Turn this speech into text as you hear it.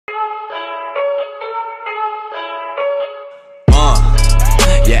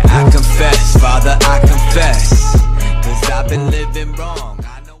confess, Father, I confess, 'cause I've been living wrong.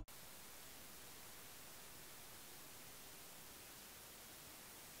 I know.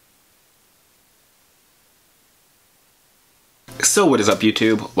 So what is up,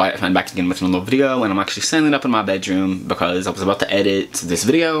 YouTube? Wyatt Fann back again with another video, and I'm actually standing up in my bedroom because I was about to edit this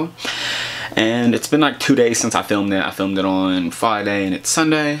video, and it's been like 2 days since I filmed it. I filmed it on Friday and it's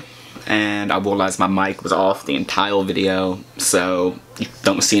Sunday, and I realized my mic was off the entire video, so you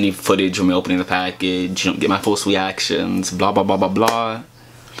don't see any footage of me opening the package, you don't get my full reactions, blah blah blah blah blah.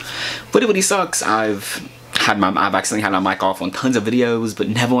 But it really sucks. I've accidentally had my mic off on tons of videos, but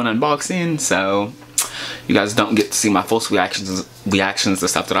never on unboxing, so you guys don't get to see my full reactions to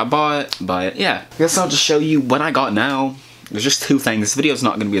stuff that I bought. But yeah, I guess I'll just show you what I got now. There's just two things. This video's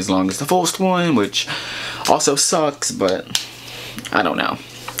not going to be as long as the first one, which also sucks, but I don't know.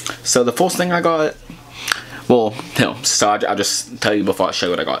 So the first thing I got, well, so I'll just tell you before I show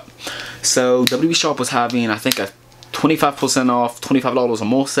you what I got. So WWE Shop was having, I think, a 25% off, $25 or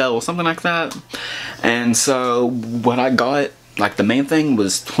more sale or something like that. And so what I got, like the main thing,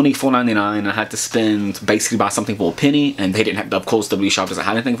 was $24.99. I had to spend basically buy something for a penny, and they didn't have, of course WWE Shop doesn't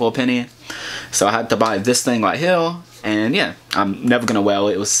have anything for a penny, so I had to buy this thing right here. And yeah, I'm never gonna wear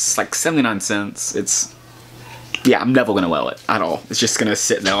it. It was like 79 cents. Yeah, I'm never gonna wear it at all. It's just gonna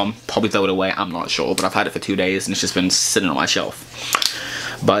sit there. I'll probably throw it away, I'm not sure, but I've had it for 2 days and it's just been sitting on my shelf.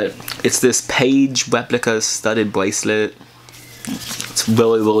 But it's this Page replica studded bracelet. It's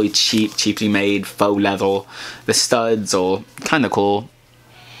really cheaply made, faux leather. The studs are kind of cool.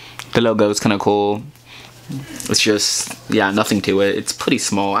 The logo is kind of cool. It's just, yeah, nothing to it. It's pretty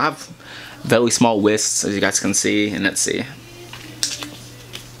small. I have very small wrists, as you guys can see. And let's see.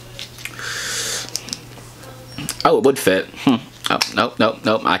 Oh, it would fit. Oh,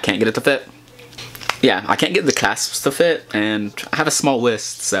 nope. I can't get it to fit. Yeah, I can't get the clasps to fit, and I have a small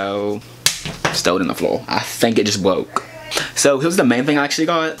wrist, so just throw it in the floor. I think it just broke. So here's the main thing I actually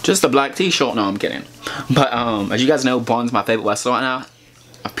got. Just a black t-shirt. No, I'm kidding. But as you guys know, Braun's my favorite wrestler right now.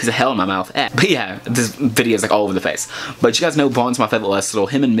 A piece of hell in my mouth. But yeah, this video is like all over the place. But you guys know Braun's my favorite wrestler.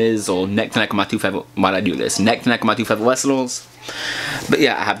 Him and Miz, or neck to neck, are my two favorite. Why'd I do this? Neck to neck are my two favorite wrestlers. But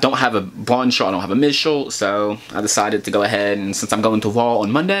yeah, I don't have a Braun shirt. I don't have a Miz shirt. So I decided to go ahead, and since I'm going to Raw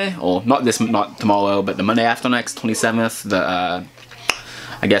on Monday, or not tomorrow, but the Monday after next, 27th,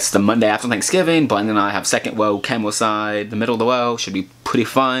 I guess the Monday after Thanksgiving, Brandon and I have second row, camera side, the middle of the row. Should be pretty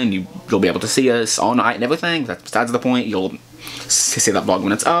fun. You'll be able to see us all night and everything. That's besides the point. You'll see that vlog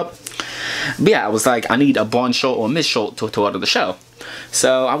when it's up. But yeah, I was like, I need a Braun shirt or a Miz shirt to order the show.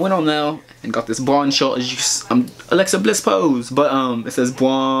 So I went on there and got this Braun shirt. Alexa Bliss pose, but it says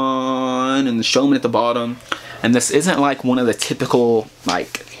Braun and the Showman at the bottom. And this isn't like one of the typical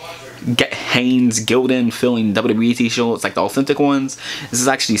like Get Hanes Gildan feeling WWE t-shirts, like the authentic ones. This is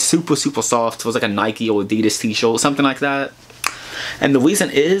actually super soft. It was like a Nike or Adidas t-shirt, something like that. And the reason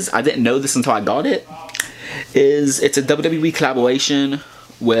is, I didn't know this until I got it, is it's a WWE collaboration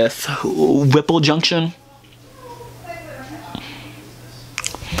with Ripple Junction.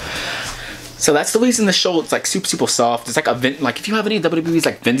 So that's the reason the shirt's like super soft. It's like like if you have any WWE's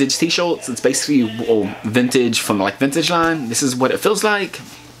like vintage t-shirts, it's basically vintage from like vintage line. This is what it feels like.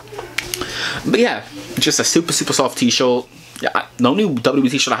 But yeah, just a super soft t-shirt. Yeah, the only WWE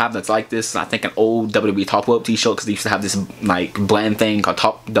t-shirt I have that's like this is, I think, an old WWE Top Rope t-shirt, because they used to have this like brand thing called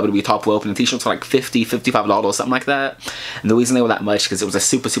WWE Top Rope, and the t-shirts were like $50–$55 or something like that. And the reason they were that much because it was a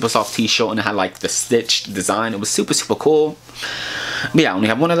super soft t-shirt, and it had like the stitched design. It was super cool. But yeah, I only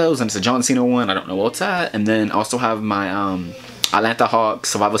have one of those, and it's a John Cena one. I don't know where it's at. And then I also have my Atlanta Hawks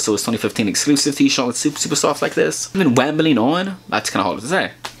Survivor Series 2015 exclusive t-shirt. It's super soft like this. I've been rambling on. That's kind of hard to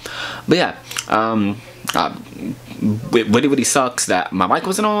say. But yeah, it really sucks that my mic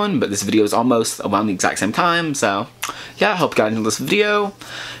wasn't on, but this video is almost around the exact same time. So yeah, I hope you guys enjoyed this video.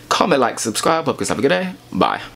 Comment, like, subscribe. Hope you guys have a good day. Bye.